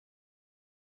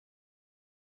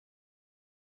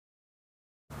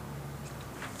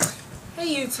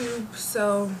Hey YouTube,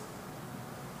 so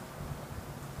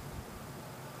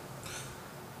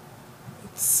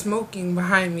it's smoking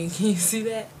behind me. Can you see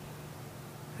that?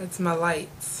 That's my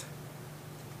lights.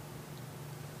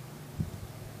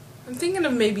 I'm thinking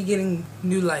of maybe getting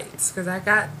new lights because I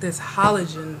got this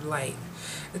halogen light.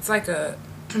 It's like a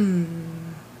what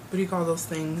do you call those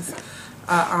things?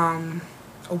 A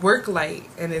work light,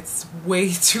 and it's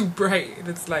way too bright and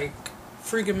it's like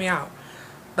freaking me out.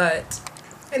 But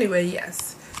anyway,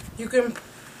 yes, you can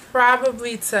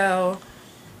probably tell,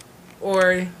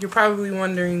 or you're probably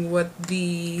wondering what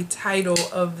the title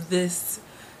of this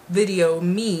video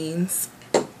means.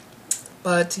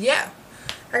 But yeah,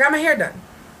 I got my hair done.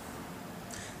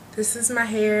 This is my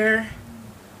hair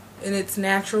in its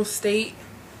natural state.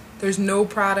 There's no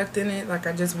product in it, like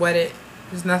I just wet it.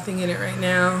 There's nothing in it right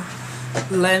now.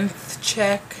 Length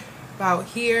check about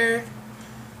here.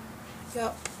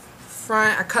 Yep.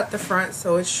 Front, I cut the front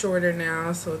so it's shorter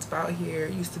now, so it's about here.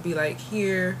 It used to be like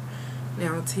here,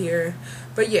 now it's here.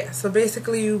 But yeah, so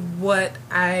basically what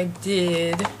I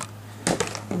did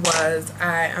was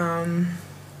I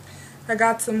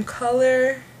got some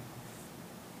color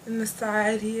in the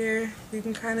side here. You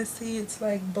can kind of see it's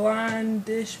like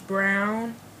blondish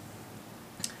brown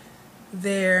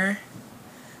there.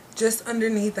 Just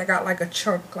underneath I got like a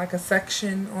chunk, like a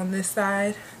section on this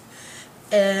side,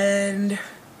 and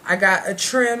I got a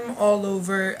trim all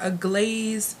over, a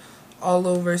glaze all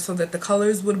over so that the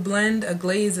colors would blend. A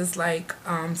glaze is like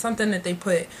something that they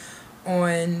put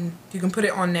on, you can put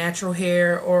it on natural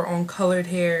hair or on colored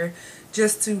hair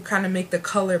just to kind of make the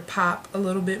color pop a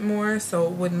little bit more so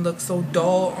it wouldn't look so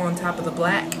dull on top of the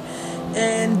black.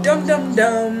 And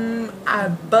I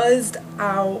buzzed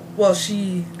out, well,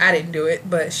 I didn't do it,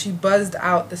 but she buzzed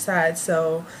out the side,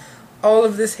 so all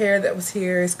of this hair that was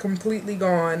here is completely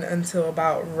gone until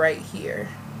about right here.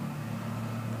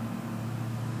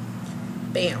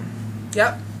 Bam.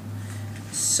 Yep.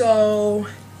 So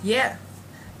yeah,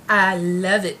 I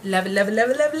love it. Love it, love it, love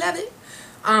it, love it, love it.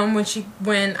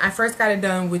 When I first got it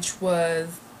done, which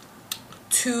was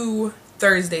 2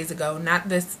 Thursdays ago, not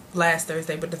this last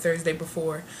Thursday, but the Thursday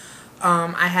before,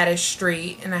 I had it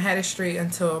straight, and I had it straight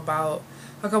until about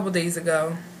a couple days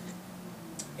ago,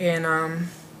 and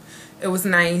it was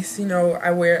nice. You know, I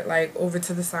wear it like over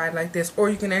to the side like this, or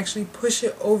you can actually push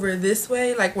it over this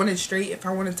way, like when it's straight. If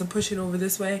I wanted to push it over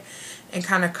this way and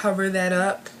kind of cover that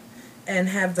up and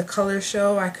have the color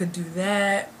show, I could do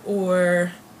that.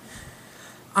 Or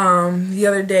the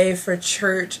other day for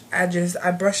church,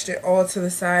 I brushed it all to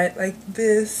the side like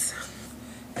this,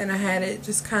 and I had it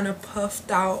just kind of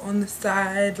puffed out on the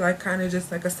side, like kind of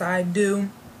just like a side do,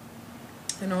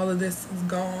 and all of this is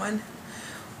gone.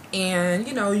 And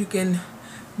you know, you can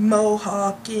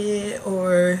mohawk it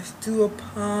or do a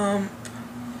pump.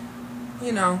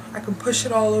 You know, I can push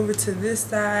it all over to this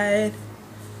side.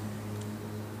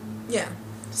 Yeah,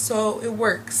 so it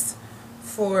works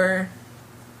for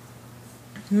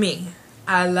me.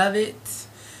 I love it,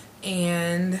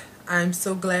 and I'm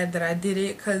so glad that I did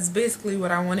it, because basically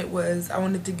what I wanted was I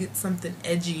wanted to get something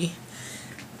edgy,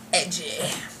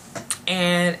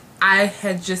 and I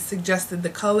had just suggested the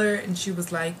color, and she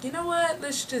was like, you know what,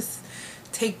 let's just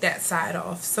take that side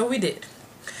off. So we did.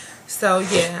 So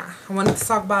yeah, I wanted to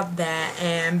talk about that,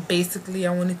 and basically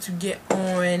I wanted to get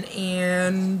on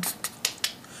and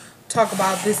talk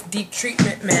about this deep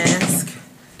treatment mask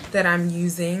that I'm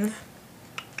using.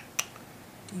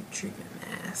 Deep treatment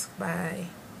mask by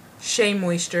Shea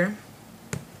Moisture.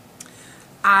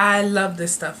 I love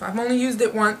this stuff. I've only used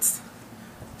it once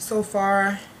so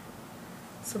far.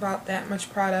 It's about that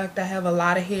much product. I have a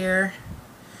lot of hair.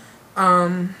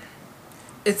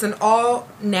 It's an all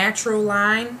natural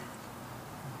line.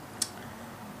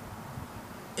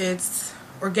 It's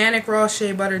organic raw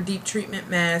shea butter deep treatment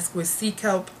mask with sea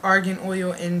kelp, argan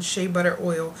oil, and shea butter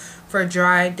oil for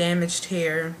dry, damaged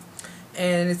hair.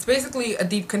 And it's basically a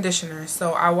deep conditioner.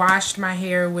 So I washed my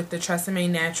hair with the Tresemme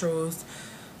Naturals,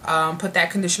 put that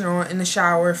conditioner on in the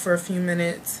shower for a few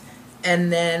minutes,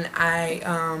 and then I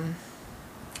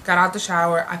got out the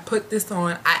shower. I put this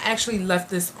on. I actually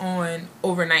left this on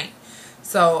overnight.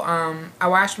 So I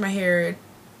washed my hair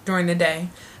during the day.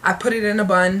 I put it in a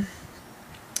bun.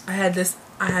 I had this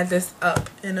up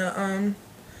in a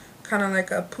kind of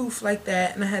like a poof like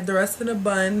that, and I had the rest in a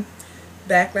bun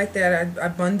back like that. I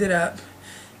bunned it up,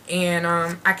 and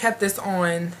I kept this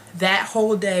on that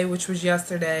whole day, which was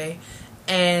yesterday,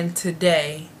 and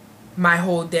today, my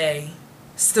whole day,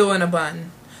 still in a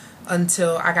bun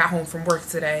until I got home from work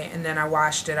today, and then I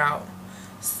washed it out.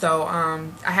 So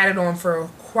I had it on for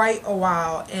quite a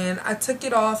while, and I took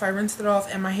it off, I rinsed it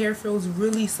off, and my hair feels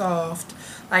really soft.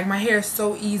 Like, my hair is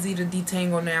so easy to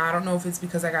detangle now. I don't know if it's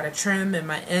because I got a trim and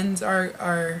my ends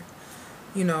are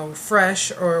you know,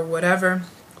 fresh or whatever,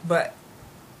 but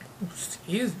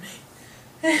excuse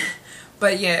me.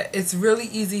 But yeah, it's really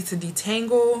easy to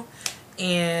detangle,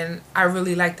 and I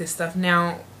really like this stuff.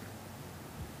 Now,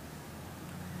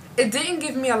 it didn't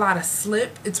give me a lot of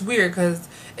slip. It's weird because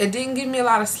it didn't give me a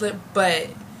lot of slip, but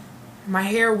my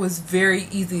hair was very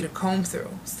easy to comb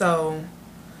through. So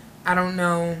I don't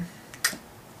know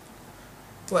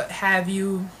what have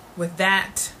you with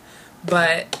that,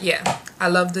 but yeah, I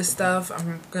love this stuff.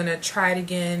 I'm gonna try it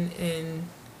again and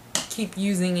keep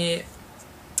using it,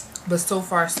 but so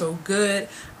far so good.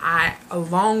 I,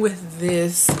 along with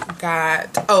this,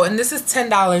 got, oh, and this is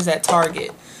 $10 at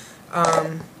Target.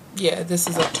 Yeah, this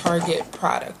is a Target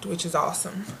product, which is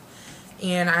awesome.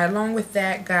 And I, along with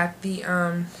that, got the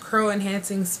Curl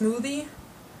Enhancing Smoothie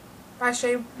by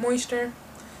Shea Moisture.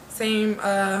 Same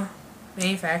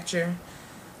manufacturer.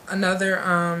 Another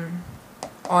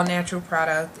all natural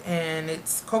product, and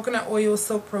it's coconut oil,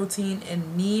 silk protein,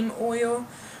 and neem oil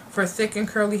for thick and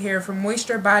curly hair from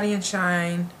Moisture Body and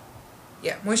Shine.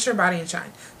 Yeah, Moisture Body and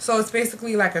Shine. So it's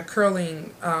basically like a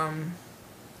curling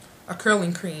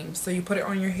cream. So you put it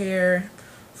on your hair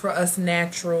for us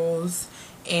naturals,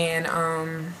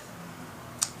 and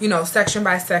you know, section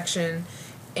by section,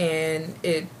 and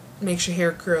it makes your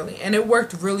hair curly, and it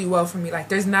worked really well for me. Like,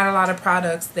 there's not a lot of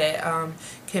products that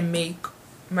can make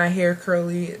my hair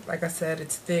curly. Like I said,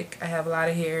 it's thick, I have a lot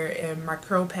of hair, and my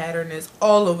curl pattern is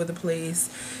all over the place.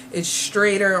 It's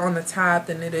straighter on the top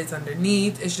than it is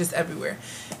underneath. It's just everywhere,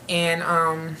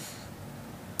 and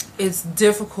it's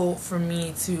difficult for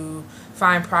me to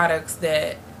find products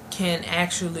that can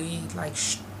actually like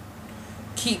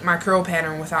keep my curl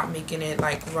pattern without making it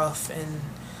like rough and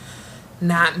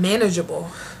not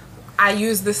manageable. I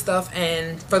use this stuff,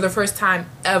 and for the first time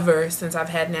ever since I've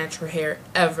had natural hair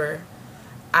ever,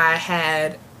 I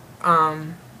had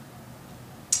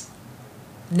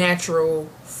natural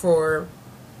for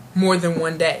more than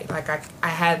one day. Like, I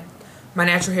had my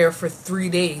natural hair for 3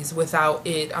 days without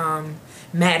it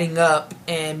matting up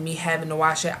and me having to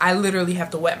wash it. I literally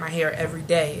have to wet my hair every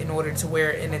day in order to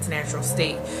wear it in its natural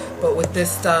state. But with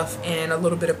this stuff and a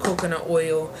little bit of coconut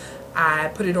oil, I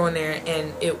put it on there,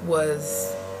 and it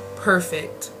was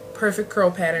perfect. Perfect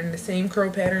curl pattern. The same curl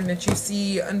pattern that you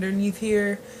see underneath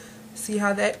here. See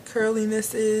how that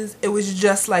curliness is? It was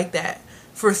just like that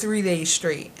for 3 days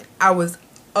straight. I was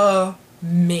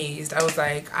amazed. I was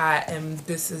like,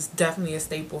 this is definitely a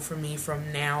staple for me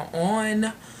from now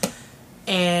on,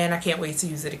 and I can't wait to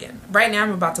use it again. Right now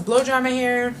I'm about to blow dry my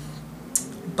hair,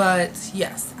 but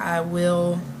yes, I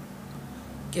will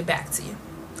get back to you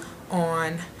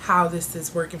on how this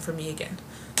is working for me again.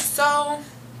 So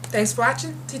thanks for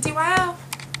watching. TTYL.